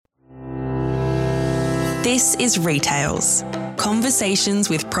This is Retails,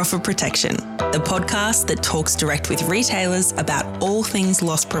 Conversations with Profit Protection, the podcast that talks direct with retailers about all things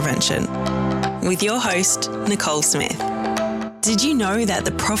loss prevention. With your host, Nicole Smith. Did you know that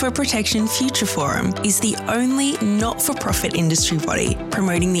the Profit Protection Future Forum is the only not-for-profit industry body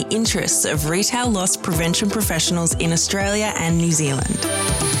promoting the interests of retail loss prevention professionals in Australia and New Zealand?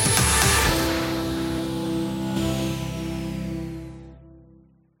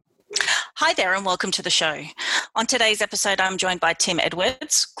 Hi there and welcome to the show. On today's episode, I'm joined by Tim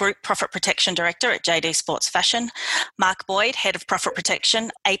Edwards, Group Profit Protection Director at JD Sports Fashion, Mark Boyd, Head of Profit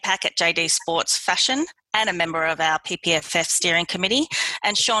Protection, APAC at JD Sports Fashion, and a member of our PPFF Steering Committee,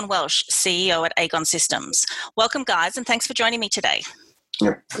 and Sean Welsh, CEO at Aegon Systems. Welcome, guys, and thanks for joining me today.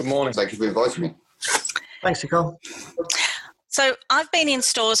 Yeah. Good morning. Thank you for inviting me. Thanks, Nicole. So I've been in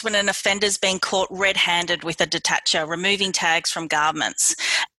stores when an offender's been caught red-handed with a detacher, removing tags from garments.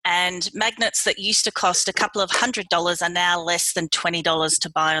 And magnets that used to cost a couple of $100 are now less than $20 to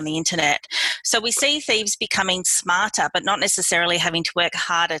buy on the internet. So we see thieves becoming smarter, but not necessarily having to work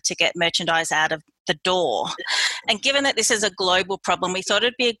harder to get merchandise out of the door. And given that this is a global problem, we thought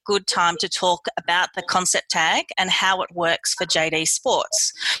it'd be a good time to talk about the concept tag and how it works for JD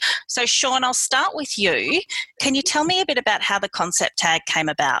Sports. So Sean, I'll start with you. Can you tell me a bit about how the concept tag came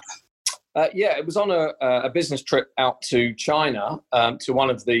about? It was on a business trip out to China, to one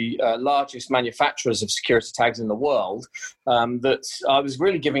of the largest manufacturers of security tags in the world, that I was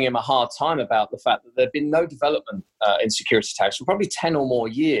really giving him a hard time about the fact that there'd been no development in security tags for probably 10 or more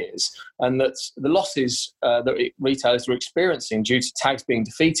years, and that the losses that retailers were experiencing due to tags being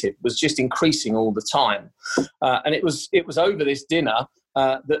defeated was just increasing all the time. And it was over this dinner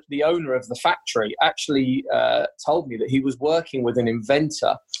that the owner of the factory actually told me that he was working with an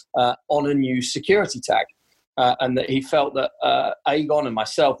inventor on a new security tag, and that he felt that Aegon and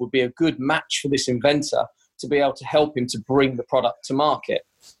myself would be a good match for this inventor to be able to help him to bring the product to market.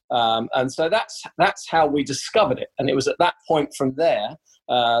 And so that's how we discovered it. And it was at that point from there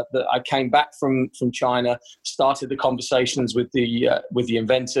that I came back from China, started the conversations with the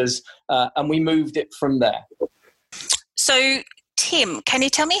inventors, and we moved it from there. So Tim, can you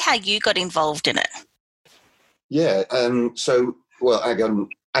tell me how you got involved in it? Yeah, Aegon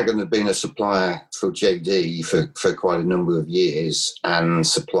had been a supplier for JD for quite a number of years and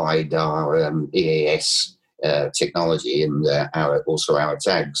supplied our EAS technology and also our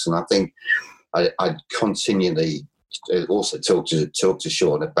tags. And I think I'd continually also talk to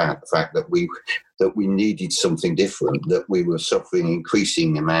Sean about the fact that we needed something different, that we were suffering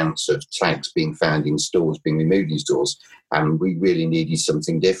increasing amounts of tags being found in stores, being removed in stores, and we really needed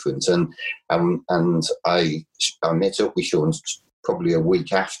something different. And I met up with Sean probably a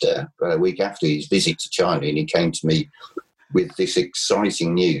week after his visit to China, and he came to me with this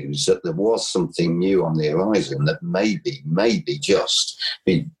exciting news that there was something new on the horizon that maybe just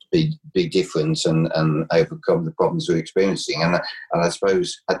be different and overcome the problems we're experiencing. And I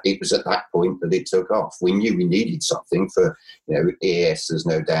suppose it was at that point that it took off. We knew we needed something for, EAS, there's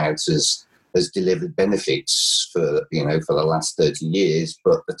no doubt, has delivered benefits for the last 30 years,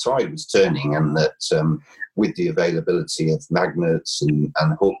 but the tide was turning, and that with the availability of magnets and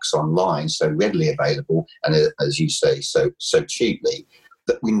hooks online so readily available, and as you say, so cheaply,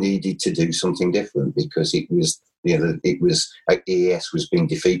 that we needed to do something different, because it was EAS was being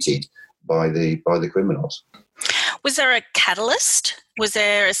defeated by the criminals. Was there a catalyst? Was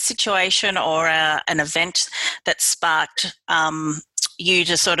there a situation or an event that sparked you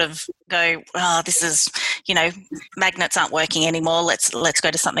to sort of go, this is, magnets aren't working anymore, let's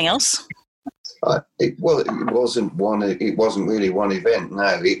go to something else? It wasn't really one event.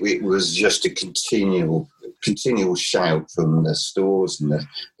 No, it was just a continual shout from the stores and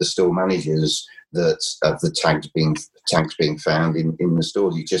the store managers that of the tags being found in the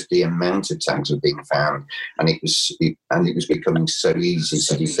stores. It's just the amount of tags were being found, and it was becoming so easy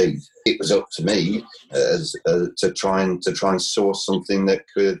to defeat. It was up to me to try and source something that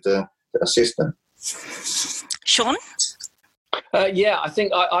could assist them. Sean? I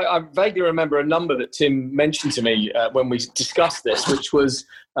think I vaguely remember a number that Tim mentioned to me when we discussed this, which was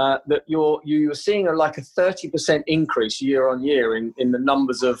that you were seeing a 30% increase year on year in the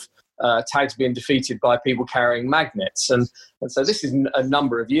numbers of tags being defeated by people carrying magnets, and so this is a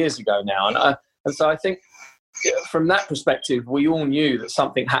number of years ago now, and so I think from that perspective we all knew that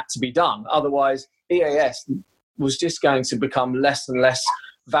something had to be done. Otherwise, EAS was just going to become less and less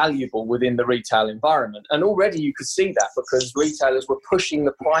valuable within the retail environment. And already you could see that, because retailers were pushing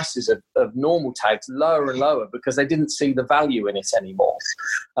the prices of normal tags lower and lower because they didn't see the value in it anymore.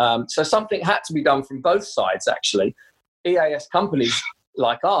 So something had to be done from both sides, actually. EAS companies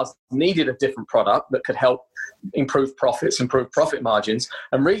like ours needed a different product that could help improve profits, improve profit margins,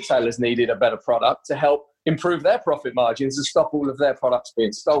 and retailers needed a better product to help improve their profit margins and stop all of their products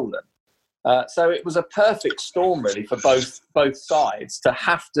being stolen. So it was a perfect storm, really, for both sides to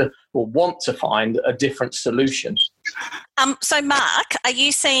have to or want to find a different solution. So, Mark, are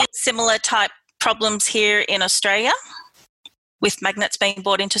you seeing similar type problems here in Australia with magnets being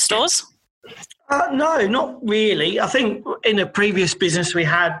bought into stores? No, not really. I think in a previous business we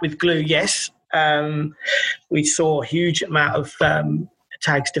had with glue, yes, we saw a huge amount of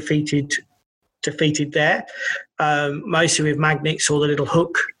tags defeated there, mostly with magnets or the little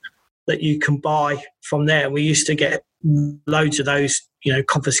hook that you can buy from there. We used to get loads of those,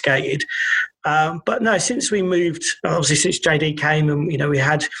 confiscated. But no, since we moved, obviously since JD came and, we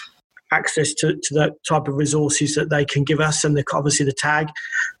had access to that type of resources that they can give us, and obviously the tag.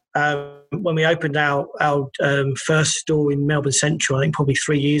 When we opened our first store in Melbourne Central, I think probably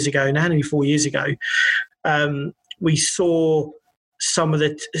 3 years ago now, maybe 4 years ago, we saw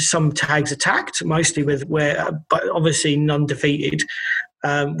some tags attacked, mostly but obviously none defeated,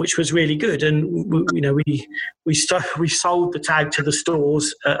 which was really good. And we sold the tag to the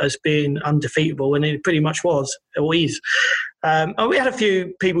stores as being undefeatable, and it pretty much was or is. And we had a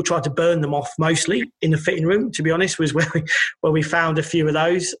few people try to burn them off, mostly in the fitting room, to be honest, was where we found a few of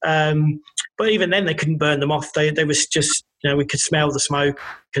those. But even then, they couldn't burn them off. They was just, we could smell the smoke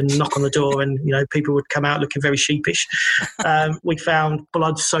and knock on the door, and, people would come out looking very sheepish. We found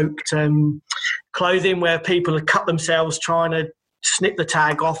blood-soaked clothing where people had cut themselves trying to snip the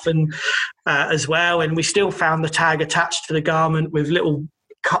tag off, and as well. And we still found the tag attached to the garment with little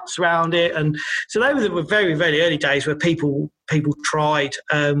cuts around it. And so those were very, very early days where people tried.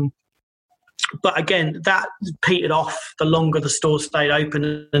 But again, that petered off the longer the stores stayed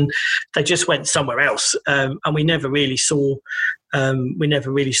open, and they just went somewhere else. And we never really saw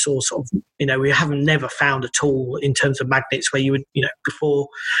sort of, we haven't never found a tool in terms of magnets where you would, before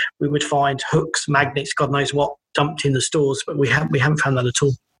we would find hooks, magnets, God knows what, dumped in the stores, but we haven't found that at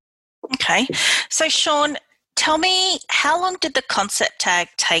all. Okay. So Sean, tell me, how long did the concept tag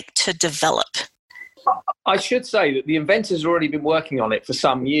take to develop? I should say that the inventors had already been working on it for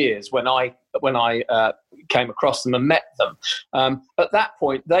some years when I came across them and met them. At that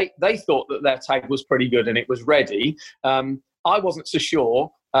point, they thought that their tag was pretty good and it was ready. I wasn't so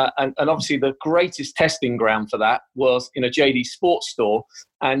sure. And obviously the greatest testing ground for that was in a JD Sports store.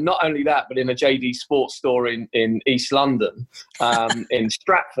 And not only that, but in a JD Sports store in East London, in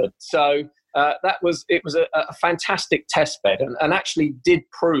Stratford. So it was a fantastic test bed, and actually did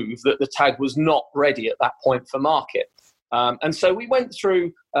prove that the tag was not ready at that point for market. And so we went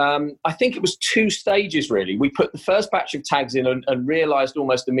through, I think it was 2 stages really. We put the first batch of tags in and realised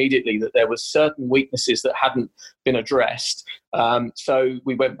almost immediately that there were certain weaknesses that hadn't been addressed. So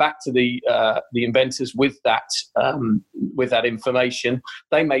we went back to the inventors with that information.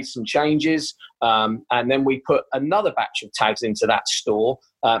 They made some changes, and then we put another batch of tags into that store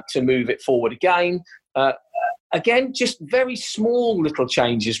to move it forward again. Again, just very small little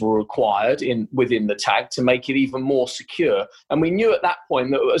changes were required within the tag to make it even more secure. And we knew at that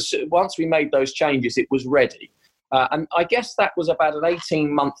point that once we made those changes, it was ready. And I guess that was about an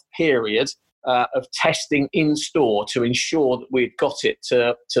 18-month period of testing in store to ensure that we'd got it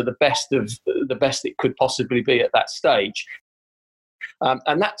to the best it could possibly be at that stage.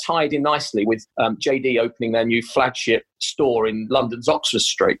 And that tied in nicely with JD opening their new flagship store in London's Oxford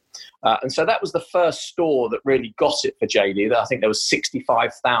Street. And so that was the first store that really got it for JD. I think there was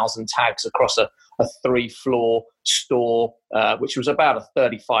 65,000 tags across a 3-floor store, which was about a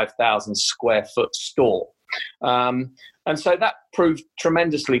 35,000 square foot store. And so that proved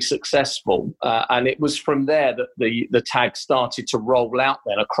tremendously successful. And it was from there that the tag started to roll out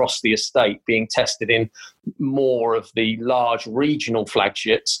then across the estate, being tested in more of the large regional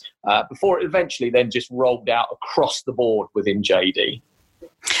flagships, before it eventually then just rolled out across the board within JD.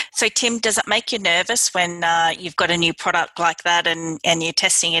 So, Tim, does it make you nervous when you've got a new product like that and you're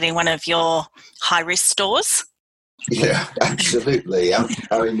testing it in one of your high-risk stores? Yeah, absolutely. I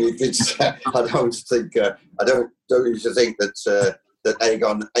mean, it's. I don't used to think that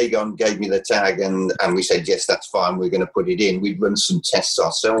Aegon gave me the tag and we said yes, that's fine. We're going to put it in. We'd run some tests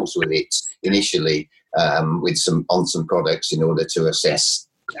ourselves with it initially, on some products in order to assess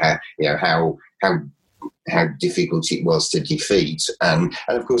how difficult it was to defeat, and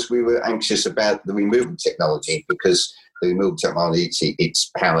of course we were anxious about the removal technology, because the removal technology,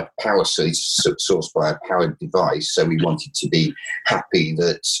 it's power sourced by a powered device. So we wanted to be happy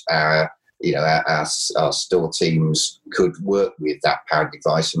that our store teams could work with that powered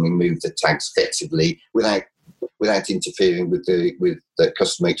device and remove the tags effectively without interfering with the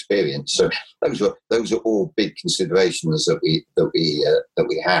customer experience. So those are all big considerations that we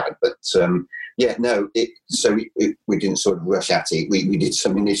had. But we didn't sort of rush at it. We did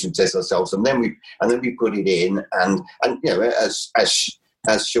some initial tests ourselves, and then we put it in, and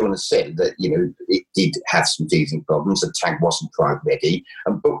as Sean has said, that it did have some teething problems. The tag wasn't quite ready,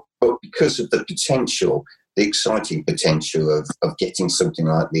 but because of the potential, the exciting potential of getting something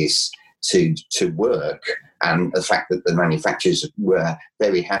like this to work, and the fact that the manufacturers were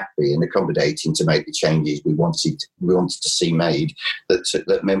very happy and accommodating to make the changes we wanted to see made,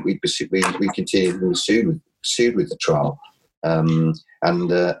 that meant we continued to pursued with the trial, and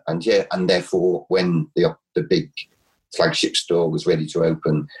therefore when the big flagship store was ready to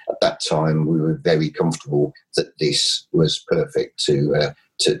open at that time, we were very comfortable that this was perfect to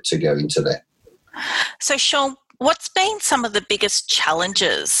go into there. So, Sean, what's been some of the biggest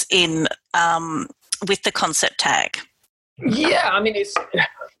challenges in with the concept tag? Yeah, I mean,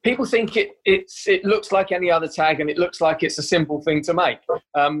 people think it looks like any other tag, and it looks like it's a simple thing to make.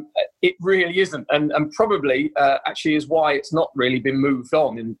 It really isn't, and probably actually is why it's not really been moved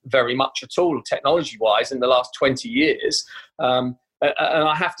on in very much at all, technology-wise, in the last 20 years. And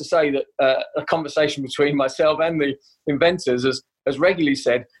I have to say that a conversation between myself and the inventors has regularly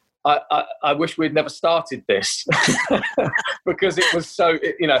said, I wish we'd never started this because it was so,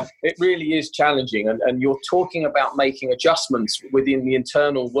 it really is challenging. And you're talking about making adjustments within the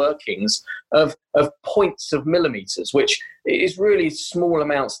internal workings of points of millimeters, which is really small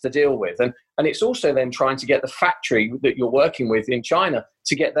amounts to deal with. And it's also then trying to get the factory that you're working with in China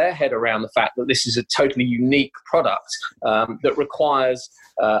to get their head around the fact that this is a totally unique product that requires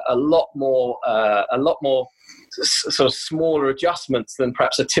a lot more sort of smaller adjustments than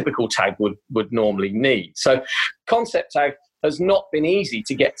perhaps a typical tag would normally need. So concept tag has not been easy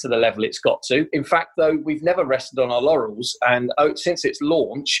to get to the level it's got to. In fact, though, we've never rested on our laurels, and since its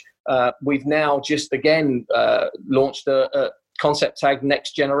launch, we've now just again launched a concept tag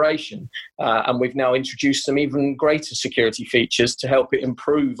next generation, and we've now introduced some even greater security features to help it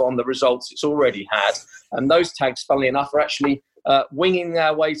improve on the results it's already had. And those tags, funnily enough, are actually winging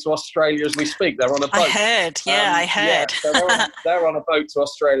their way to Australia as we speak. They're on a boat. I heard. Yeah, so they're on a boat to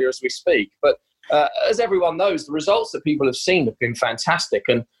Australia as we speak. But as everyone knows, the results that people have seen have been fantastic.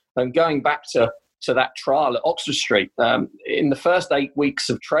 And going back to that trial at Oxford Street, in the first 8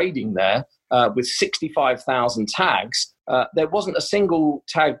 weeks of trading there, with 65,000 tags, there wasn't a single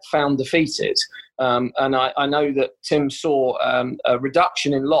tag found defeated. And I know that Tim saw a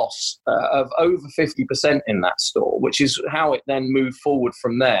reduction in loss of over 50% in that store, which is how it then moved forward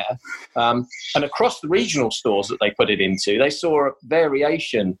from there. And across the regional stores that they put it into, they saw a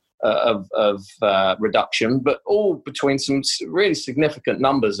variation of reduction, but all between some really significant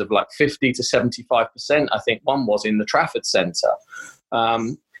numbers of like 50 to 75%, I think one was in the Trafford Centre.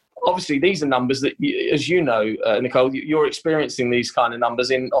 Obviously, these are numbers that, as you know, Nicole, you're experiencing these kind of numbers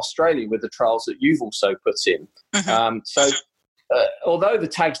in Australia with the trials that you've also put in. Mm-hmm. Although the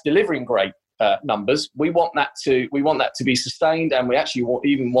tag's delivering great numbers, we want that to be sustained, and we actually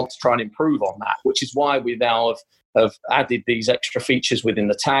even want to try and improve on that, which is why we now have added these extra features within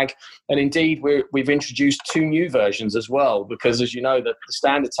the tag. And indeed, we've introduced 2 new versions as well, because as you know, the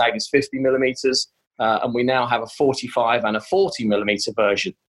standard tag is 50 millimeters, and we now have a 45 and a 40 millimeter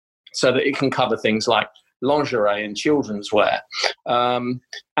version, so that it can cover things like lingerie and children's wear.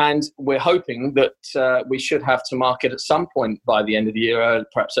 And we're hoping that we should have to market at some point by the end of the year,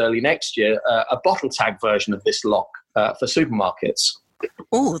 perhaps early next year, a bottle tag version of this lock for supermarkets.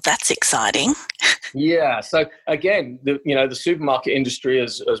 Oh, that's exciting. Yeah. So again, the supermarket industry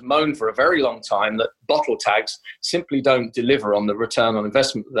has moaned for a very long time that bottle tags simply don't deliver on the return on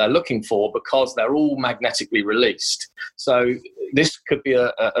investment that they're looking for because they're all magnetically released. So this could be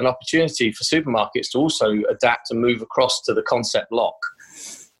an opportunity for supermarkets to also adapt and move across to the concept lock.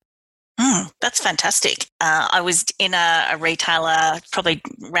 That's fantastic. I was in a retailer probably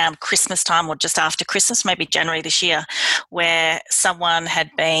around Christmas time or just after Christmas, maybe January this year, where someone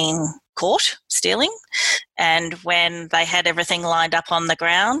had been caught stealing, and when they had everything lined up on the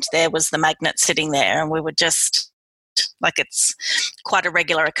ground, there was the magnet sitting there, and we were just like, it's quite a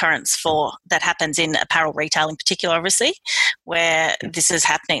regular occurrence that happens in apparel retail in particular, obviously, where this is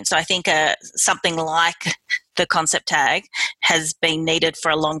happening. So I think something like the concept tag has been needed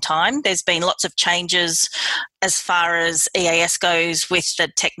for a long time. There's been lots of changes as far as EAS goes with the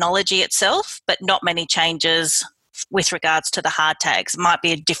technology itself, but not many changes with regards to the hard tags. It might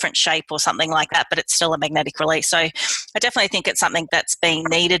be a different shape or something like that, but it's still a magnetic release. So I definitely think it's something that's been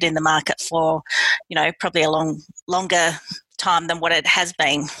needed in the market for, probably a longer time than what it has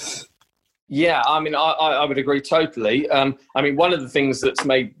been. Yeah, I mean, I would agree totally. I mean, one of the things that's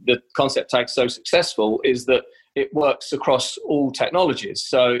made the concept tag so successful is that it works across all technologies.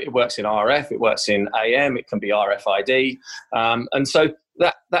 So it works in RF, it works in AM, it can be RFID. And so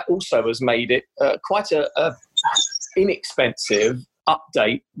that also has made it quite a inexpensive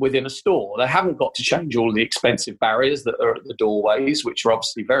update within a store. They haven't got to change all the expensive barriers that are at the doorways, which are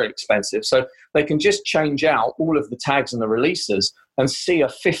obviously very expensive. So they can just change out all of the tags and the releases and see a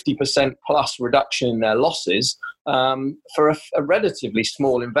 50% plus reduction in their losses for a relatively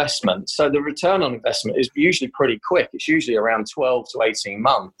small investment. So the return on investment is usually pretty quick. It's usually around 12 to 18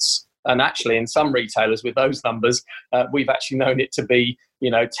 months. And actually, in some retailers with those numbers, we've actually known it to be,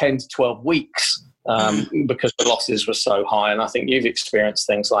 10 to 12 weeks. Because the losses were so high, and I think you've experienced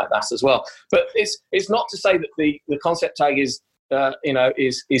things like that as well. But it's not to say that the concept tag is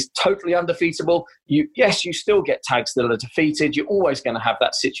totally undefeatable. You still get tags that are defeated. You're always going to have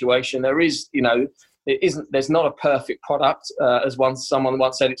that situation. There is, there's not a perfect product, as someone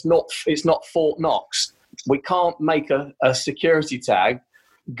once said. It's not Fort Knox. We can't make a security tag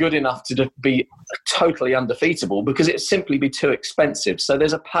good enough to be totally undefeatable because it'd simply be too expensive. So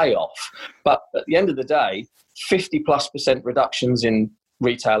there's a payoff. But at the end of the day, 50+% reductions in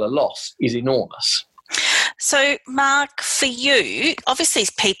retailer loss is enormous. So, Mark, for you, obviously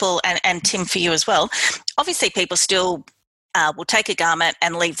people, and Tim, for you as well, obviously people still will take a garment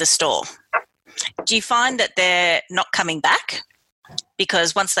and leave the store. Do you find that they're not coming back?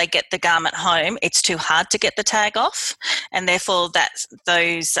 Because once they get the garment home, it's too hard to get the tag off, and therefore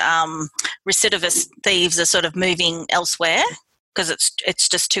those recidivist thieves are sort of moving elsewhere because it's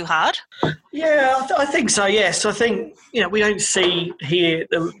just too hard. Yeah, I think so. Yes, I think we don't see here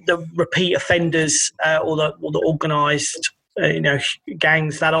the repeat offenders or the organised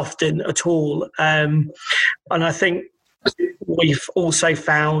gangs that often at all, and I think we've also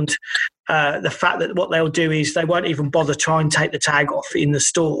found the fact that what they'll do is they won't even bother try and take the tag off in the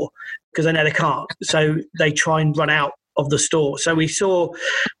store because they know they can't. So they try and run out of the store. So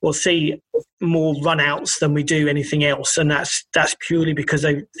we'll see more run-outs than we do anything else, and that's purely because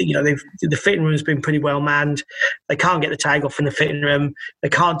the fitting room has been pretty well manned. They can't get the tag off in the fitting room. They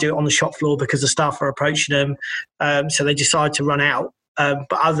can't do it on the shop floor because the staff are approaching them. So they decide to run out. But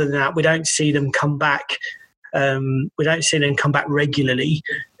other than that, we don't see them come back. We don't see them come back regularly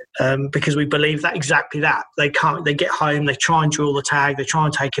because we believe that exactly that. They can't. They get home, they try and draw the tag, they try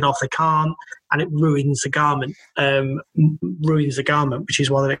and take it off, they can't, and it ruins the garment. Which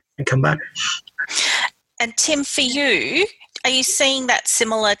is why they don't come back. And Tim, for you, are you seeing that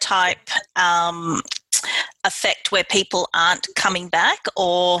similar type effect where people aren't coming back?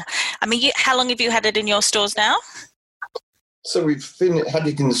 Or, I mean, how long have you had it in your stores now? So we've had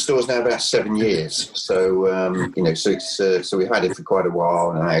it in the stores now about 7 years. So so we've had it for quite a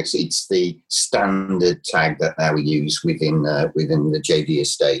while now. It's the standard tag that now we use within the JD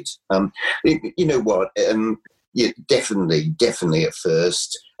estate. You know what? Yeah, definitely at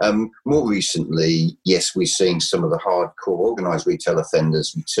first. More recently, yes, we're seeing some of the hardcore organised retail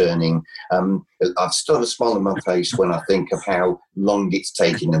offenders returning. I've still a smile on my face when I think of how long it's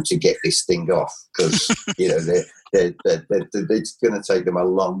taking them to get this thing off, because it's going to take them a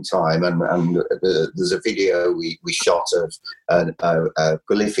long time. And there's a video we shot of a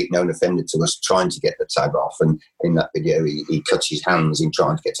prolific known offender to us trying to get the tag off, and in that video he cuts his hands in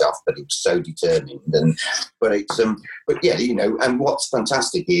trying to get it off, but he was so determined. But yeah, and what's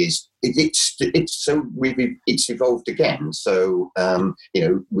fantastic is it's evolved again. So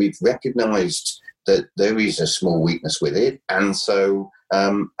we've recognised that there is a small weakness with it, and so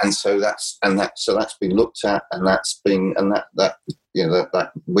that's been looked at, and that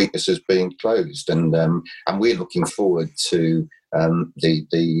weakness has been closed, and we're looking forward to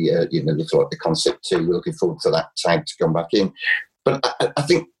the concept too. We're looking forward to that tag to come back in, but I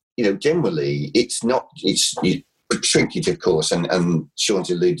think generally it's shrinkage, of course, and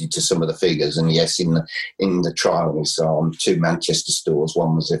Sean's alluded to some of the figures. And yes, in the trial we saw 2 Manchester stores,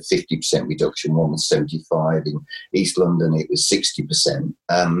 one was a 50% reduction, one was 75%. In East London it was 60%.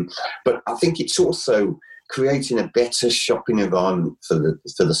 But I think it's also creating a better shopping environment for the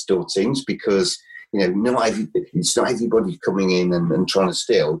store teams, because it's not everybody coming in and trying to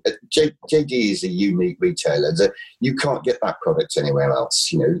steal. JD is a unique retailer. You can't get that product anywhere else.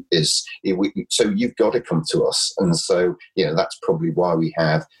 So you've got to come to us, and so that's probably why we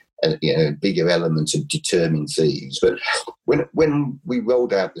have a bigger element of determined thieves. But when we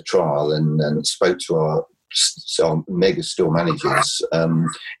rolled out the trial and spoke to mega store managers, some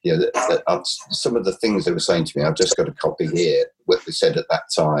of the things they were saying to me, I've just got a copy here, what they said at that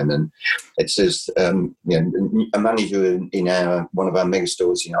time. And it says, a manager in one of our mega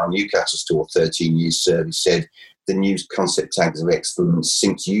stores in our Newcastle store, 13 years service, said, the new concept tags are excellent.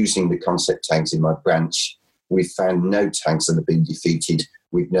 Since using the concept tags in my branch, we've found no tags that have been defeated.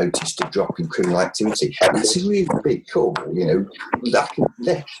 We've noticed a drop in criminal activity. That's a really big call,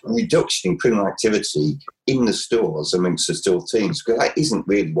 reduction in criminal activity in the stores amongst the store teams, because that isn't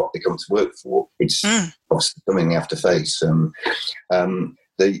really what they come to work for. It's obviously coming after face.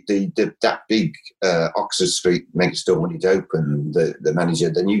 That big Oxford Street mega store, when it opened, the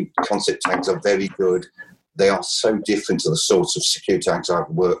manager, the new concept tags are very good. They are so different to the sorts of security tags I've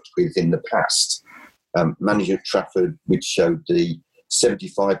worked with in the past. Manager at Trafford, which showed the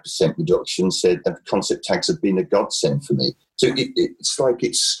 75% reduction, said that concept tags have been a godsend for me. So it's like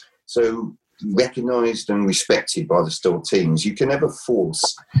it's so recognised and respected by the store teams. You can never force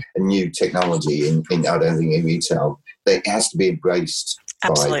a new technology in I don't think, in retail. It has to be embraced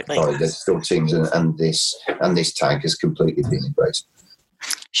by the store teams, and this tag has completely been embraced.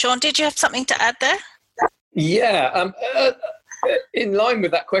 Sean, did you have something to add there? Yeah, in line with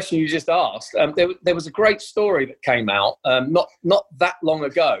that question you just asked, there was a great story that came out not that long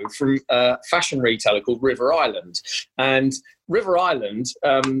ago from a fashion retailer called River Island. And River Island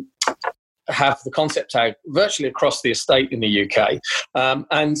have the concept tag virtually across the estate in the UK.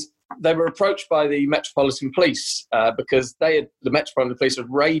 And they were approached by the Metropolitan Police because the Metropolitan Police had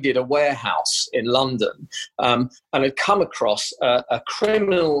raided a warehouse in London and had come across a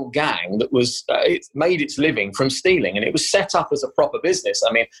criminal gang that was it made its living from stealing, and it was set up as a proper business.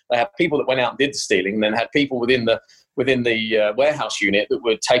 I mean, they had people that went out and did the stealing, and then had people within the warehouse unit that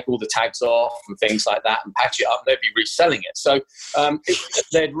would take all the tags off and things like that and patch it up, and they'd be reselling it. So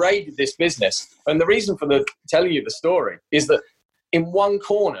they'd raided this business, and the reason for telling you the story is that in one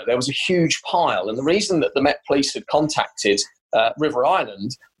corner, there was a huge pile. And the reason that the Met Police had contacted River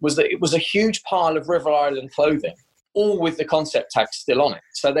Island was that it was a huge pile of River Island clothing, all with the concept tag still on it.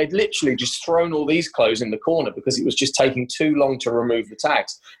 So they'd literally just thrown all these clothes in the corner because it was just taking too long to remove the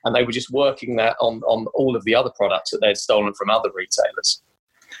tags. And they were just working there on all of the other products that they'd stolen from other retailers.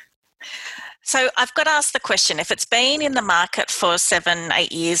 So I've got to ask the question, if it's been in the market for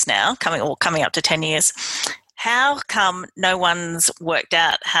 7-8 years now, coming up to 10 years, how come no one's worked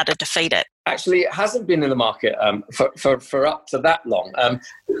out how to defeat it? Actually, it hasn't been in the market for up to that long.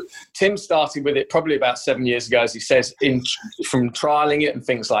 Tim started with it probably about 7 years ago, as he says, from trialling it and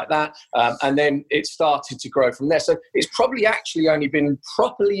things like that. And then it started to grow from there. So it's probably actually only been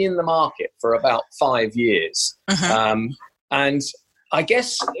properly in the market for about 5 years. Mm-hmm. And I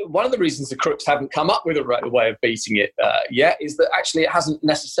guess one of the reasons the crooks haven't come up with a way of beating it yet is that actually it hasn't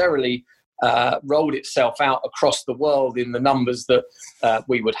necessarily rolled itself out across the world in the numbers that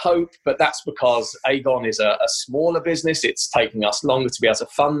we would hope, but that's because Aegon is a smaller business. It's taking us longer to be able to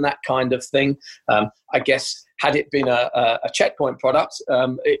fund that kind of thing. I guess had it been a Checkpoint product,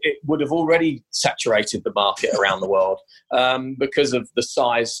 it would have already saturated the market around the world because of the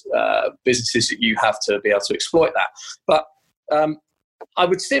size businesses that you have to be able to exploit that. But I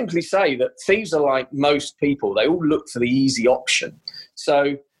would simply say that thieves are like most people. They all look for the easy option.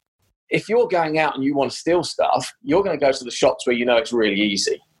 So if you're going out and you want to steal stuff, you're going to go to the shops where you know it's really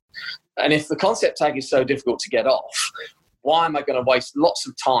easy. And if the concept tag is so difficult to get off, why am I going to waste lots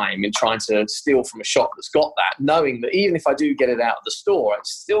of time in trying to steal from a shop that's got that, knowing that even if I do get it out of the store,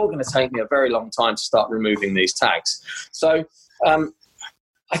 it's still going to take me a very long time to start removing these tags. So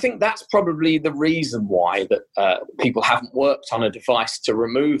I think that's probably the reason why that people haven't worked on a device to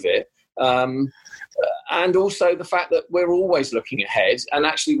remove it. And also the fact that we're always looking ahead, and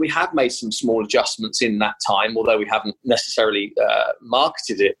actually we have made some small adjustments in that time, although we haven't necessarily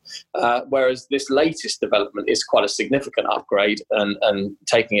marketed it, whereas this latest development is quite a significant upgrade and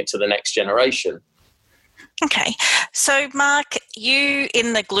taking it to the next generation. Okay. So, Mark, you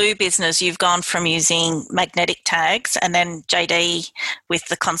in the glue business, you've gone from using magnetic tags and then JD with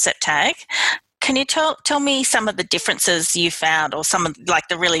the concept tag. Can you tell me some of the differences you found, or some of like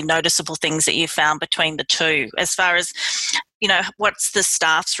the really noticeable things that you found between the two, as far as, you know, what's the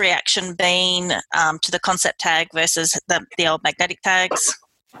staff's reaction been to the concept tag versus the old magnetic tags?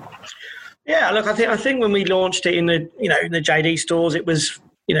 Yeah, look, I think when we launched it in the JD stores, it was,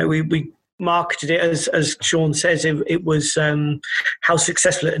 we marketed it as Sean says. It was how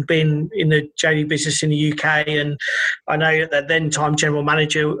successful it had been in the JD business in the UK, and I know that then time general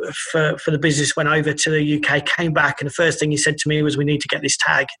manager for the business went over to the UK, came back, and the first thing he said to me was, "We need to get this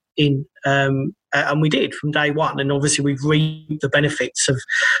tag in," and we did from day one. And obviously we've reaped the benefits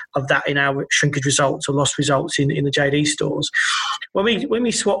of that in our shrinkage results or loss results in the JD stores. When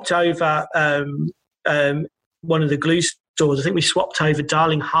we swapped over one of the Glue stores, I think we swapped over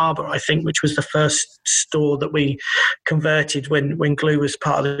Darling Harbour, which was the first store that we converted when Glue was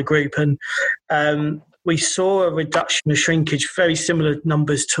part of the group. And we saw a reduction of shrinkage, very similar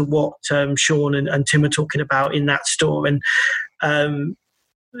numbers to what Sean and Tim are talking about in that store. And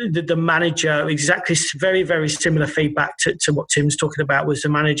the manager, exactly very, very similar feedback to what Tim's talking about, was the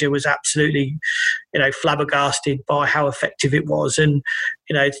manager was absolutely, flabbergasted by how effective it was. And,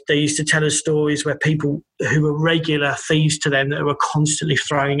 they used to tell us stories where people who were regular thieves to them, that were constantly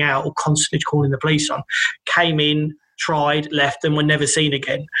throwing out or constantly calling the police on, came in, tried, left, and were never seen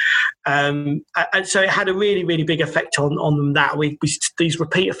again. And so it had a really, really big effect on them. That these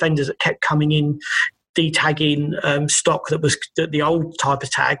repeat offenders that kept coming in, de-tagging stock that was the old type of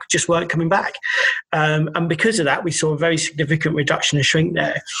tag, just weren't coming back. And because of that, we saw a very significant reduction in shrink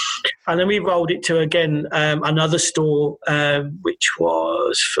there. And then we rolled it to, again, another store, which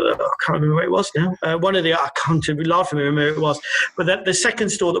was, I can't remember where it was now. I can't laugh remember where it was. But the second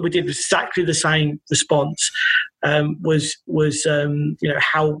store that we did was exactly the same response. Was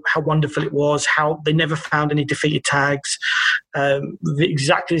how wonderful it was, how they never found any defeated tags,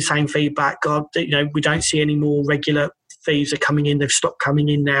 exactly the same feedback. We don't see any more regular thieves are coming in, they've stopped coming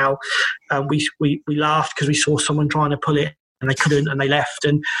in now. We laughed because we saw someone trying to pull it and they couldn't and they left,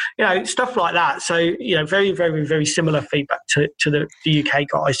 and stuff like that. So very, very, very similar feedback to the UK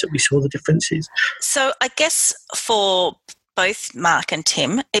guys, that we saw the differences. So I guess for both Mark and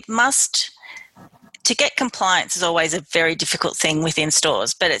Tim, to get compliance is always a very difficult thing within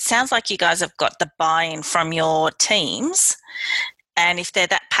stores, but it sounds like you guys have got the buy-in from your teams, and if they're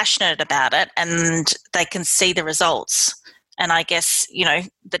that passionate about it and they can see the results, and I guess,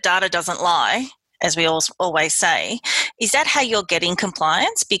 the data doesn't lie, as we always say, is that how you're getting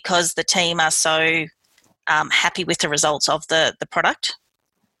compliance, because the team are so happy with the results of the product?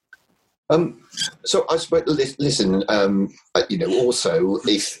 So I suppose, listen, also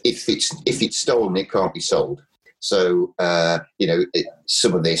if it's stolen, it can't be sold. So,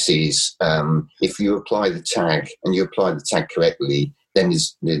 some of this is, if you apply the tag and you apply the tag correctly, then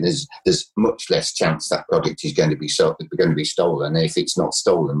there's much less chance that product is going to be stolen. And if it's not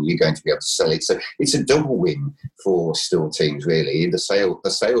stolen, you're going to be able to sell it. So it's a double win for store teams, really. The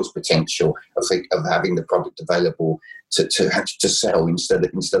sales potential of having the product available to sell instead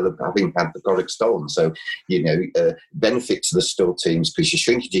of having had the product stolen. So, benefit to the store teams, because your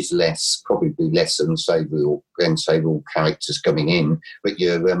shrinkage is probably less unsavoury characters coming in, but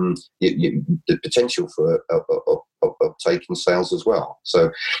the potential for uptaking sales as well.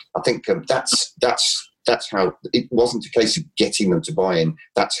 So I think that's how it wasn't a case of getting them to buy in.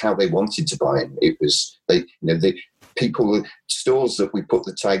 That's how they wanted to buy in. It was stores that we put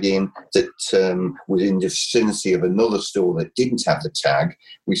the tag in that were in the vicinity of another store that didn't have the tag.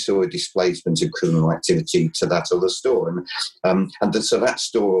 We saw a displacement of criminal activity to that other store, so that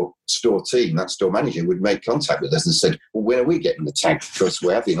store team, that store manager, would make contact with us and said, "Well, when are we getting the tag? Because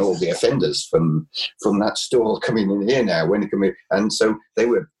we're having all the offenders from that store coming in here now. When can we?" And so they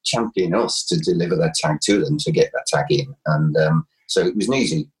were championing us to deliver that tag to them, to get that tag in, and so it was an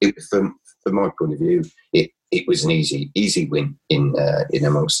easy. From my point of view, it was an easy win in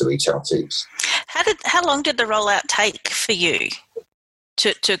amongst the retail teams. How long did the rollout take for you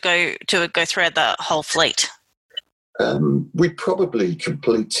to go through the whole fleet? We probably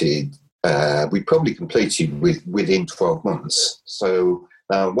completed within 12 months. So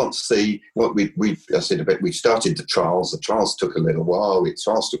once we started the trials. The trials took a little while. The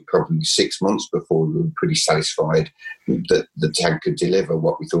trials took probably 6 months before we were pretty satisfied that the tag could deliver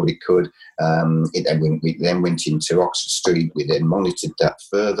what we thought it could. We then went into Oxford Street. We then monitored that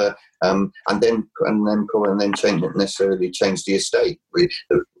further, and then necessarily changed the estate.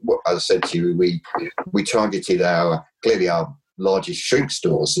 What I said to you, we targeted our largest shrink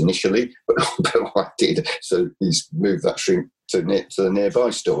stores initially, but what I did is move that shrink to the nearby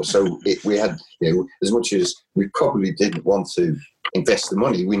store. So we had, as much as we probably didn't want to invest the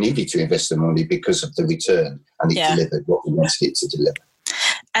money, we needed to invest the money because of the return, and it delivered what we wanted it to deliver.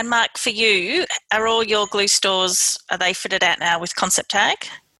 And Mark, for you, are all your Glue stores, are they fitted out now with Concept Tag?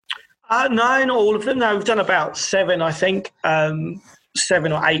 No, not all of them. No, we've done about 7, I think.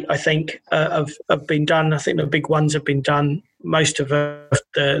 7 or 8, I think, have been done. I think the big ones have been done. Most of them have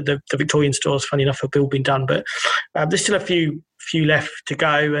the Victorian stores, funny enough, have all been done, but there's still a few left to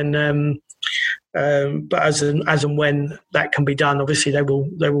go, and but as and when that can be done, obviously they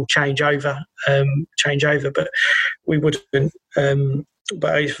will change over. But we wouldn't.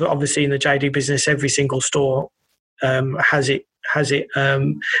 But obviously in the JD business, every single store has it.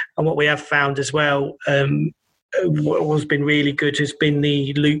 And what we have found as well, what has been really good has been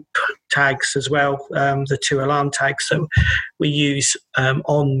the loop tags as well, the 2 alarm tags that we use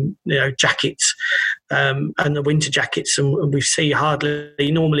on jackets and the winter jackets, and we see hardly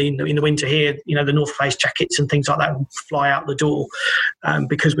normally in the winter here, the North Face jackets and things like that will fly out the door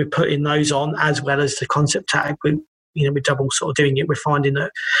because we're putting those on as well as the concept tag. We're double sort of doing it. We're finding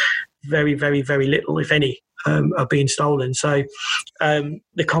that very, very, very little, if any, are being stolen. So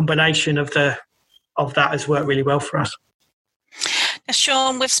the combination of that has worked really well for us. Now,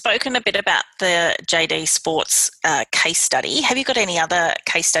 Sean, we've spoken a bit about the JD Sports case study. Have you got any other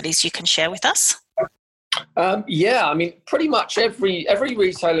case studies you can share with us? Yeah, I mean, pretty much every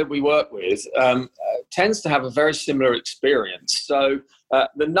retailer we work with tends to have a very similar experience. So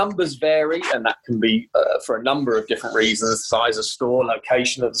the numbers vary, and that can be for a number of different reasons: size of store,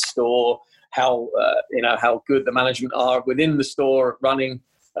 location of the store, how good the management are within the store, running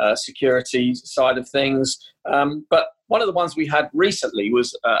security side of things. But one of the ones we had recently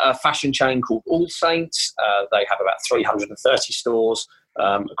was a fashion chain called All Saints. They have about 330 stores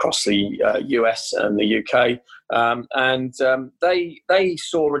across the US and the UK. And they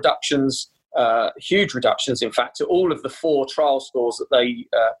saw reductions, huge reductions, in fact, to all of the 4 trial stores that they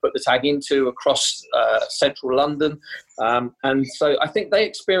put the tag into across central London. And so I think they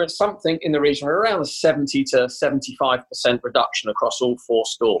experienced something in the region of around a 70 to 75% reduction across all 4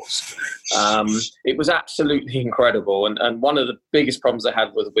 stores. It was absolutely incredible. And one of the biggest problems they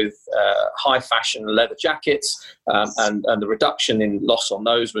had was with high fashion leather jackets, and the reduction in loss on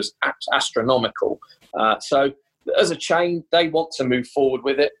those was astronomical. So as a chain, they want to move forward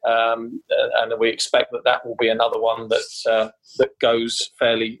with it, and we expect that will be another one that goes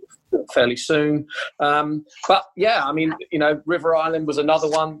fairly soon. But yeah, I mean, River Island was another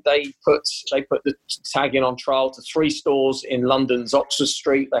one. They put the tag in on trial to 3 stores in London's Oxford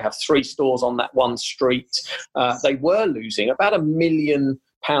Street. They have 3 stores on that one street. They were losing about £1 million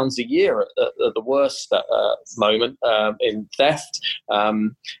a year at the worst moment in theft.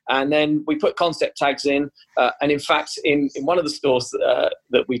 And then we put concept tags in, and in fact in one of the stores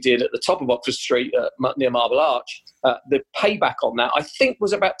that we did at the top of Oxford Street near Marble Arch, the payback on that I think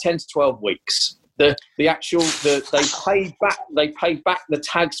was about 10 to 12 weeks. They paid back the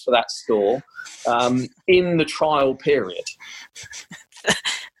tags for that store in the trial period.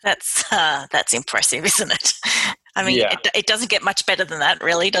 That's impressive, isn't it? I mean, yeah. It doesn't get much better than that,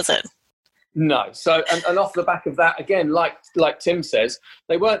 really, does it? No. So, and off the back of that, again, like Tim says,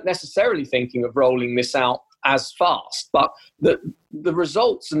 they weren't necessarily thinking of rolling this out as fast, but the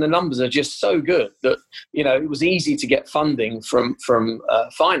results and the numbers are just so good that it was easy to get funding from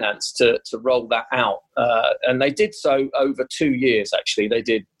finance to roll that out, and they did so over 2 years. Actually, they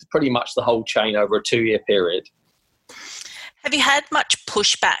did pretty much the whole chain over a 2-year period. Have you had much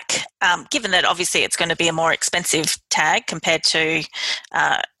pushback, given that obviously it's going to be a more expensive tag compared to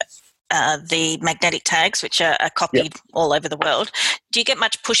the magnetic tags, which are copied all over the world? Do you get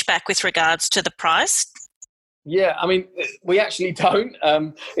much pushback with regards to the price? Yeah, I mean, we actually don't.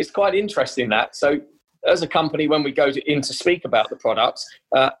 It's quite interesting that. So as a company, when we go in to speak about the products,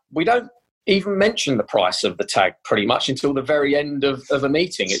 we don't even mention the price of the tag pretty much until the very end of a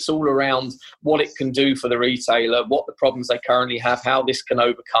meeting. It's all around what it can do for the retailer, what the problems they currently have, how this can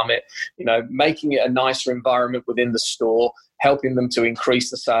overcome it, making it a nicer environment within the store, helping them to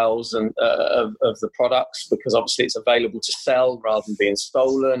increase the sales and of the products, because obviously it's available to sell rather than being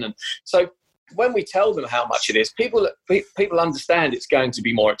stolen. And so when we tell them how much it is, people understand it's going to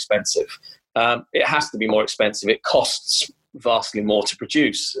be more expensive. It has to be more expensive. It costs vastly more to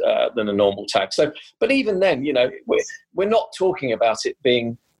produce than a normal tag. So, but even then, we're not talking about it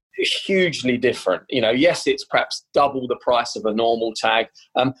being hugely different. Yes, it's perhaps double the price of a normal tag,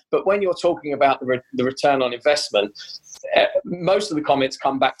 but when you're talking about the return on investment, most of the comments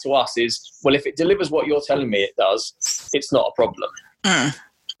come back to us is, well, if it delivers what you're telling me it does, it's not a problem.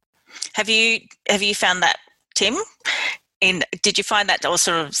 Have you found that, Tim? Did you find that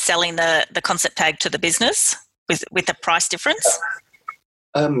also sort of selling the concept tag to the business with a price difference?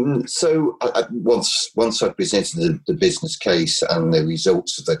 So once I presented the business case and the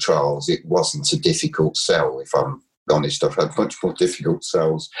results of the trials, it wasn't a difficult sell. If I'm honest, I've had much more difficult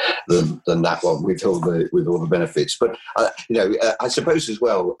sales than that one with all the benefits. But I suppose as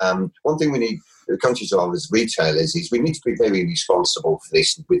well, one thing we need conscious of as retailers is we need to be very responsible for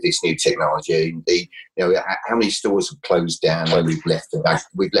this with this new technology. How many stores have closed down and we've left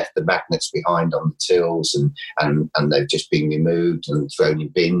the magnets behind on the tills and they've just been removed and thrown in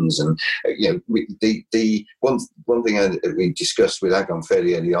bins. And the one thing we discussed with Agon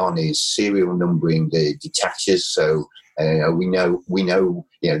fairly early on is serial numbering the detachers. So we know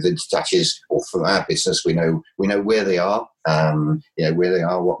the detachers, or for our business, we know where they are, where they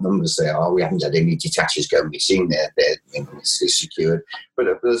are, what numbers they are. We haven't had any detachers go missing. They're it's secured, but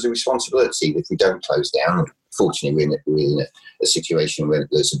there's a responsibility if we don't close down. Fortunately, we're in a situation where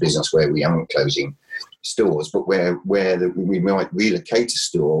there's a business where we aren't closing stores, but where we might relocate a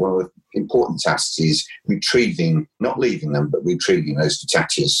store. One of the important tasks is retrieving, not leaving them, but retrieving those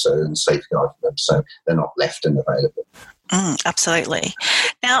detachers and safeguarding them so they're not left unavailable. Absolutely.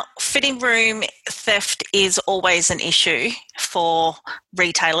 Now, fitting room theft is always an issue for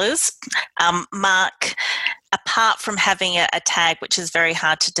retailers. Mark, apart from having a tag, which is very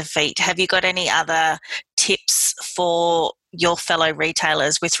hard to defeat, have you got any other tips for your fellow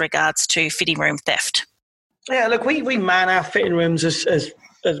retailers with regards to fitting room theft? Yeah, look, we man our fitting rooms as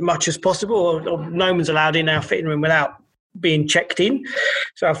much as possible, or no one's allowed in our fitting room without being checked in.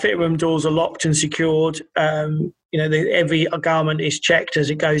 So our fitting room doors are locked and secured. Every garment is checked as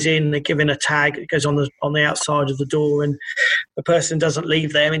it goes in. They're given a tag that goes on the outside of the door, and the person doesn't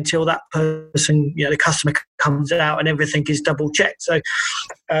leave there until that person, the customer comes out, and everything is double checked. So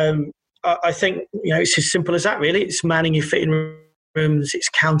I think it's as simple as that, really. It's manning your fitting rooms, it's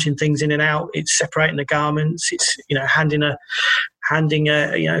counting things in and out, it's separating the garments, it's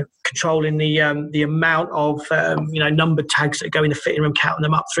controlling the amount of numbered tags that go in the fitting room, counting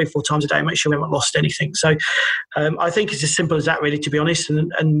them up 3-4 times a day, make sure we haven't lost anything. So I think it's as simple as that, really, to be honest.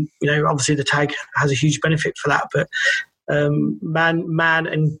 And obviously the tag has a huge benefit for that, but man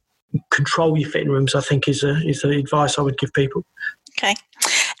and control your fitting rooms, I think, is the advice I would give people. Okay.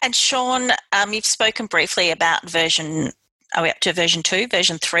 And Sean, you've spoken briefly about are we up to version 2,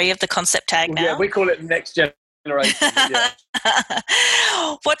 version 3 of the concept tag now? Yeah, we call it next generation. Yeah.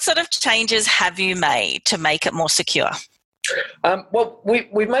 What sort of changes have you made to make it more secure?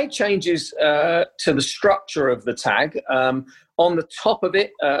 We've made changes to the structure of the tag. On the top of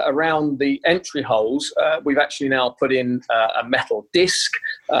it, around the entry holes, we've actually now put in a metal disc.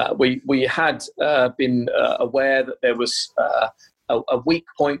 We had been aware that there was a weak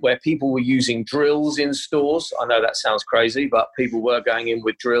point where people were using drills in stores. I know that sounds crazy, but people were going in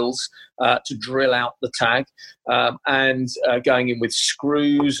with drills to drill out the tag, and going in with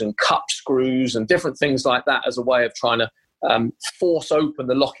screws and cup screws and different things like that as a way of trying to force open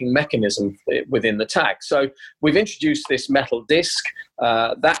the locking mechanism within the tag. So we've introduced this metal disc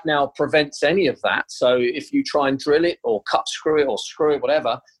that now prevents any of that. So if you try and drill it or cup screw it or screw it,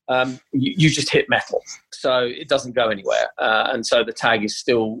 whatever, you just hit metal. So it doesn't go anywhere. And so the tag is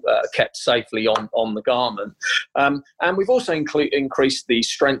still kept safely on the garment. And we've also increased the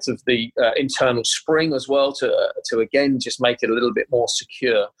strength of the internal spring as well to again, just make it a little bit more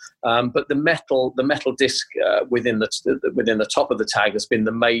secure. But the metal disc within the top of the tag has been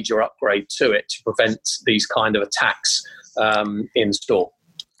the major upgrade to it to prevent these kind of attacks in store.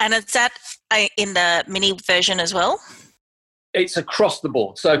 And is that in the mini version as well? It's across the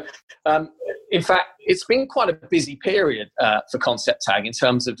board. So, in fact, it's been quite a busy period for Concept Tag in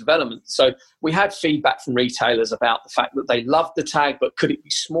terms of development. So we had feedback from retailers about the fact that they loved the tag, but could it be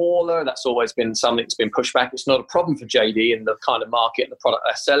smaller? That's always been something that's been pushed back. It's not a problem for JD in the kind of market and the product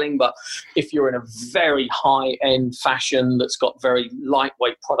they're selling, but if you're in a very high-end fashion that's got very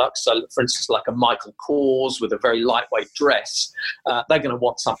lightweight products, so for instance, like a Michael Kors with a very lightweight dress, they're going to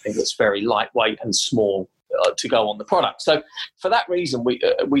want something that's very lightweight and small to go on the product. So for that reason, we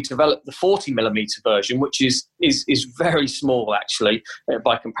developed the 40 millimeter version, which is very small actually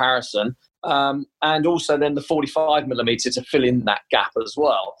by comparison, and also then the 45 millimeter to fill in that gap as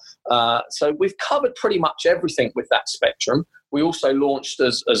well. So we've covered pretty much everything with that spectrum. We also launched,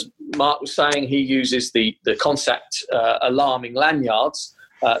 as Mark was saying, he uses the Concept alarming lanyards.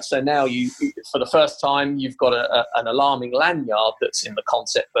 So now for the first time, you've got an alarming lanyard that's in the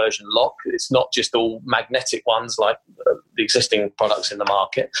Concept version lock. It's not just all magnetic ones like the existing products in the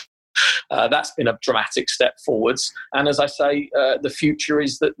market. That's been a dramatic step forwards. And as I say, the future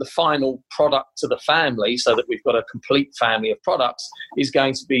is that the final product to the family, so that we've got a complete family of products, is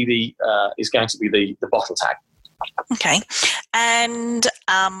going to be the bottle tag. Okay, and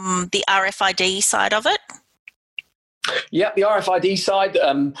the RFID side of it. Yeah, the RFID side.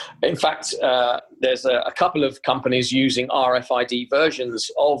 In fact, there's a couple of companies using RFID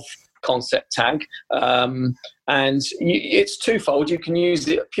versions of concept tag. And it's twofold. You can use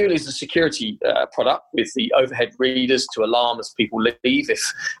it purely as a security product with the overhead readers to alarm as people leave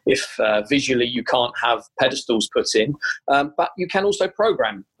if visually you can't have pedestals put in. But you can also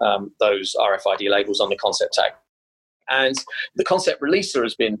program those RFID labels on the concept tag. And the concept releaser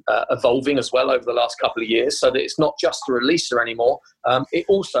has been evolving as well over the last couple of years, so that it's not just a releaser anymore. It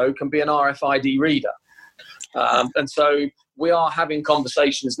also can be an RFID reader. And so we are having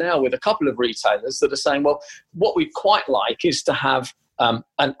conversations now with a couple of retailers that are saying, well, what we'd quite like is to have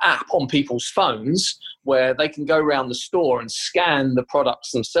an app on people's phones where they can go around the store and scan the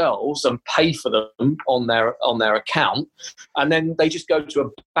products themselves and pay for them on their account. And then they just go to a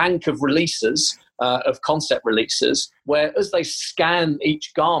bank of releases, of concept releases, where as they scan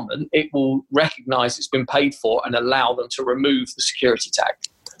each garment, it will recognize it's been paid for and allow them to remove the security tag.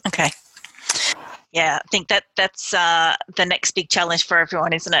 Okay. Yeah, I think that's the next big challenge for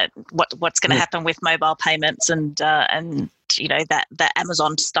everyone, isn't it? What's going to happen with mobile payments and you know that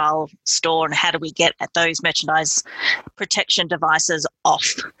Amazon style store, and how do we get at those merchandise protection devices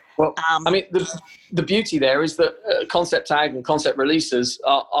off? Well, I mean, the beauty there is that concept tag and concept releases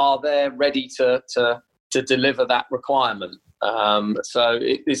are there ready to deliver that requirement. So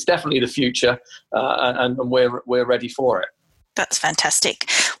it's definitely the future, and we're ready for it. That's fantastic.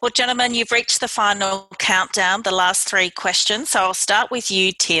 Well, gentlemen, you've reached the final countdown, the last 3 questions. So I'll start with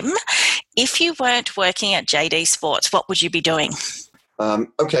you, Tim. If you weren't working at JD Sports, what would you be doing?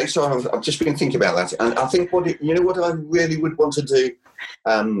 Okay, so I've just been thinking about that. And I think what I really would want to do,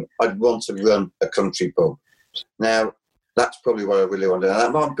 I'd want to run a country pub. Now, that's probably what I really want to do. And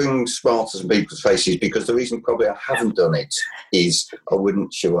that might bring smiles to some people's faces, because the reason probably I haven't done it is I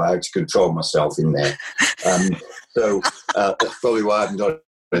wouldn't sure how to control myself in there. So that's probably why I haven't done it.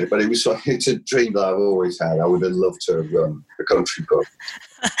 But it's a dream that I've always had. I would have loved to have run a country pub.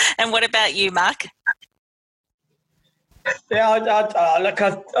 And what about you, Mark? Yeah,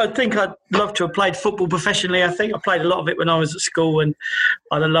 I think I'd love to have played football professionally. I think I played a lot of it when I was at school, and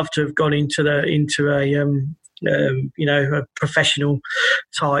I'd have loved to have gone into a professional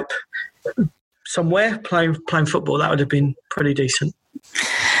type somewhere playing football. That would have been pretty decent.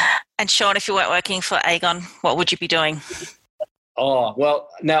 And Sean, if you weren't working for Aegon, what would you be doing? Oh, well,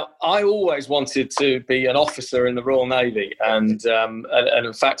 now, I always wanted to be an officer in the Royal Navy. And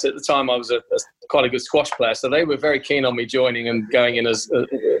in fact, at the time, I was quite a good squash player. So they were very keen on me joining and going in as an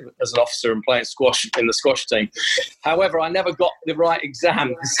officer and playing squash in the squash team. However, I never got the right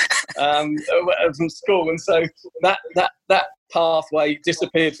exams from school. And so that pathway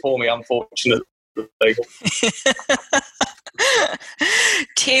disappeared for me, unfortunately.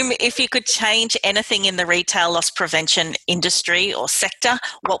 Tim, if you could change anything in the retail loss prevention industry or sector,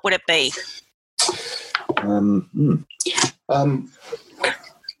 what would it be?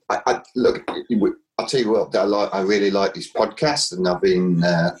 Look, I'll tell you what, I really like this podcast, and I've been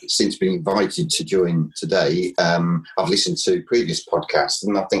since being invited to join today. I've listened to previous podcasts,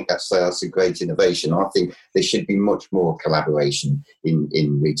 and I think that's a great innovation. I think there should be much more collaboration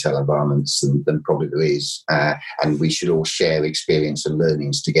in retail environments than probably there is, and we should all share experience and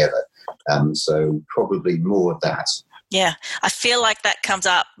learnings together. So probably more of that. Yeah, I feel like that comes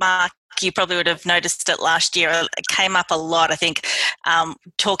up, Mark. You probably would have noticed it last year. It came up a lot, I think,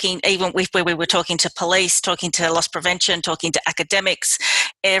 talking even with where we were talking to police, talking to loss prevention, talking to academics.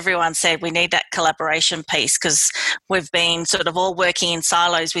 Everyone said we need that collaboration piece, because we've been sort of all working in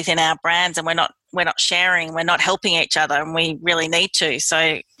silos within our brands, and we're not sharing, we're not helping each other, and we really need to. So,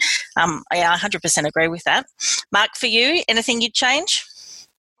 I 100% agree with that. Mark, for you, anything you'd change?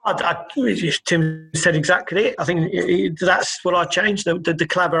 Tim said exactly it. I think that's what I changed, the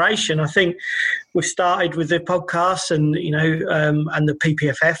collaboration. I think we've started with the podcast and and the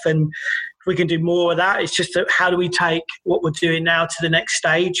PPFF, and we can do more of that. It's just that how do we take what we're doing now to the next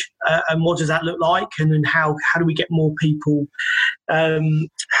stage, and what does that look like, and then how do we get more people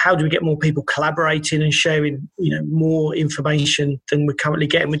collaborating and sharing more information than we're currently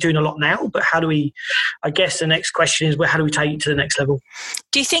getting. We're doing a lot now, but I guess the next question is, how do we take it to the next level?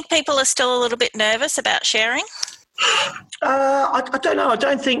 Do you think people are still a little bit nervous about sharing? I don't know. I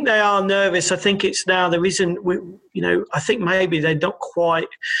don't think they are nervous. I think it's now there isn't. I think maybe they're not quite.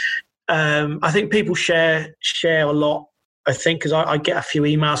 I think people share a lot. I think because I get a few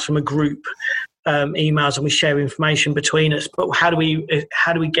emails from a group, emails, and we share information between us. But how do we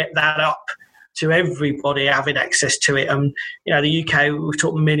get that up to everybody having access to it? The UK, we've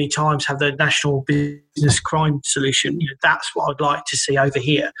talked many times, have the National Business Crime Solution. That's what I'd like to see over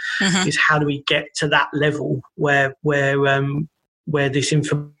here. Mm-hmm. Is how do we get to that level where where this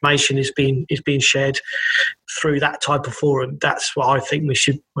information is being shared through that type of forum. That's what I think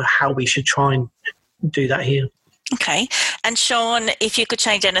how we should try and do that here. Okay. And Sean, if you could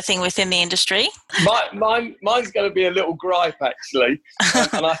change anything within the industry? Mine's going to be a little gripe, actually.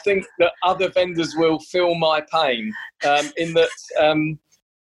 And I think that other vendors will feel my pain in that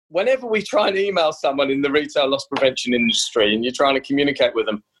whenever we try and email someone in the retail loss prevention industry and you're trying to communicate with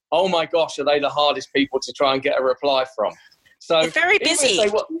them, oh my gosh, are they the hardest people to try and get a reply from? So they're very busy.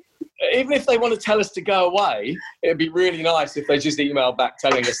 Even if they want to tell us to go away, it'd be really nice if they just email back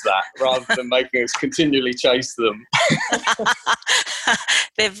telling us that rather than making us continually chase them.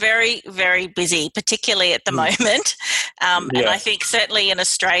 They're very, very busy, particularly at the moment. And I think certainly in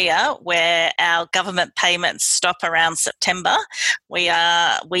Australia, where our government payments stop around September, we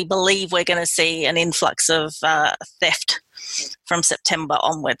believe we're going to see an influx of theft from September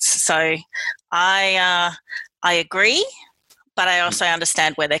onwards. So I agree, but I also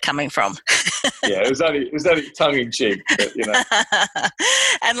understand where they're coming from. Yeah, it was only tongue in cheek, but you know.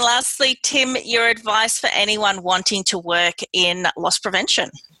 And lastly, Tim, your advice for anyone wanting to work in loss prevention?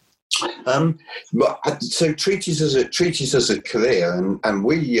 So treat it as a career, and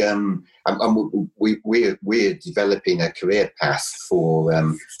we're developing a career path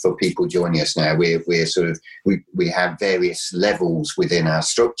for people joining us now. We have various levels within our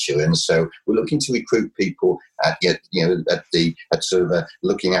structure, and so we're looking to recruit people at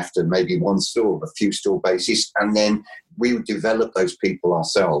looking after maybe one store, a few store basis, and then we would develop those people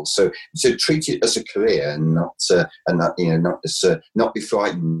ourselves. So treat it as a career, and not be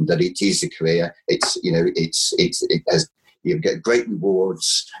frightened that it is a career. You get great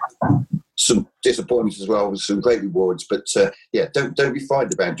rewards, some disappointments as well, with some great rewards. But don't be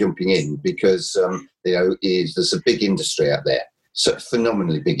frightened about jumping in, because there's a big industry out there, so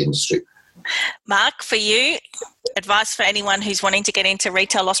phenomenally big industry. Mark, for you, advice for anyone who's wanting to get into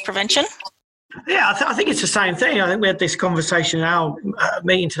retail loss prevention? Yeah, I think it's the same thing. I think we had this conversation in our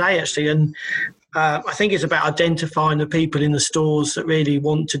meeting today, actually, and I think it's about identifying the people in the stores that really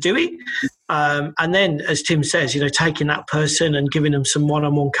want to do it. And then, as Tim says, taking that person and giving them some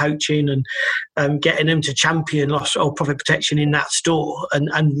one-on-one coaching and getting them to champion loss or profit protection in that store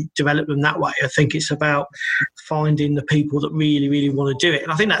and develop them that way. I think it's about finding the people that really, really want to do it.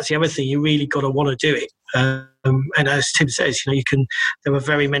 And I think that's the other thing. You really got to want to do it. And as Tim says, there were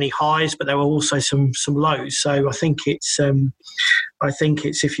very many highs, but there were also some lows. So I think it's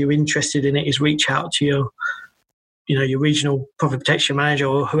if you're interested in it, is reach out to your regional profit protection manager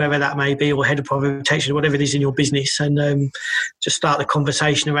or whoever that may be, or head of profit protection, whatever it is in your business, and just start the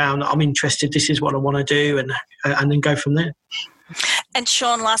conversation around, I'm interested, this is what I want to do, and then go from there. And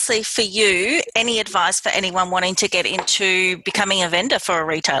Sean, lastly, for you, any advice for anyone wanting to get into becoming a vendor for a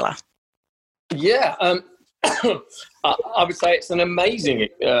retailer? Yeah, I would say it's an amazing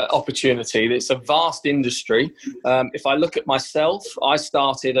opportunity. It's a vast industry. If I look at myself, I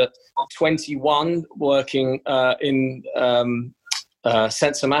started at 21 working in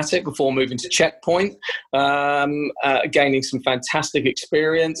Sensormatic before moving to Checkpoint, gaining some fantastic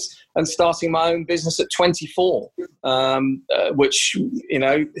experience and starting my own business at 24, which,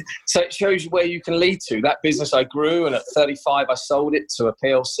 so it shows you where you can lead to. That business I grew, and at 35 I sold it to a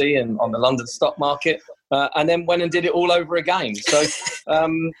PLC and on the London stock market, and then went and did it all over again. So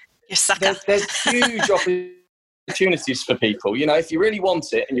there's huge opportunities for people. If you really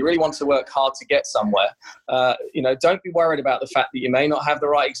want it and you really want to work hard to get somewhere, don't be worried about the fact that you may not have the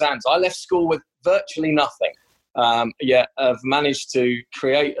right exams. I left school with virtually nothing, yet I've managed to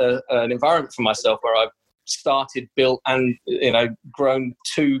create an environment for myself where I've started, built, and grown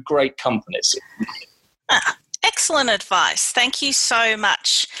 2 great companies. Excellent advice. Thank you so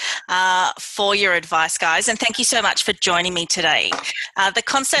much for your advice, guys, and thank you so much for joining me today. The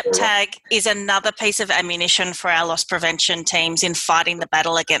Concept Tag is another piece of ammunition for our loss prevention teams in fighting the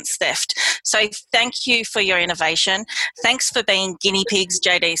battle against theft. So thank you for your innovation. Thanks for being guinea pigs,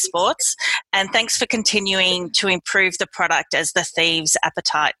 JD Sports, and thanks for continuing to improve the product as the thieves'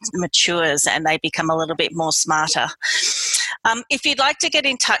 appetite matures and they become a little bit more smarter. If you'd like to get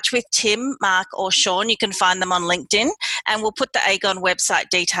in touch with Tim, Mark, or Sean, you can find them on LinkedIn, and we'll put the Aegon website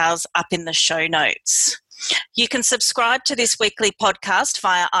details up in the show notes. You can subscribe to this weekly podcast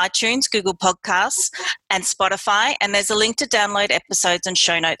via iTunes, Google Podcasts, and Spotify, and there's a link to download episodes and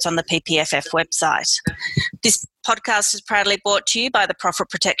show notes on the PPFF website. This podcast is proudly brought to you by the Profit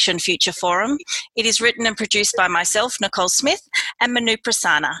Protection Future Forum. It is written and produced by myself, Nicole Smith, and Manu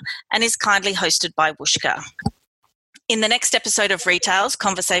Prasanna, and is kindly hosted by Wooshka. In the next episode of Retails,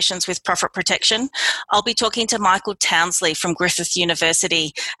 Conversations with Profit Protection, I'll be talking to Michael Townsley from Griffith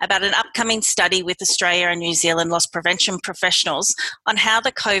University about an upcoming study with Australia and New Zealand loss prevention professionals on how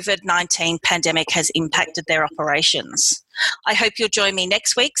the COVID-19 pandemic has impacted their operations. I hope you'll join me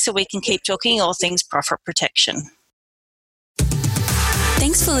next week so we can keep talking all things profit protection.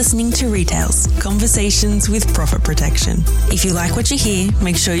 Thanks for listening to Retails, Conversations with Profit Protection. If you like what you hear,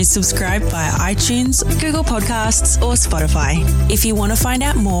 make sure you subscribe via iTunes, Google Podcasts or Spotify. If you want to find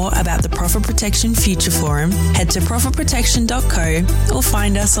out more about the Profit Protection Future Forum, head to profitprotection.co or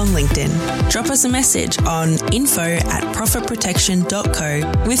find us on LinkedIn. Drop us a message on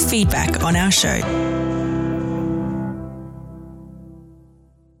info@profitprotection.co with feedback on our show.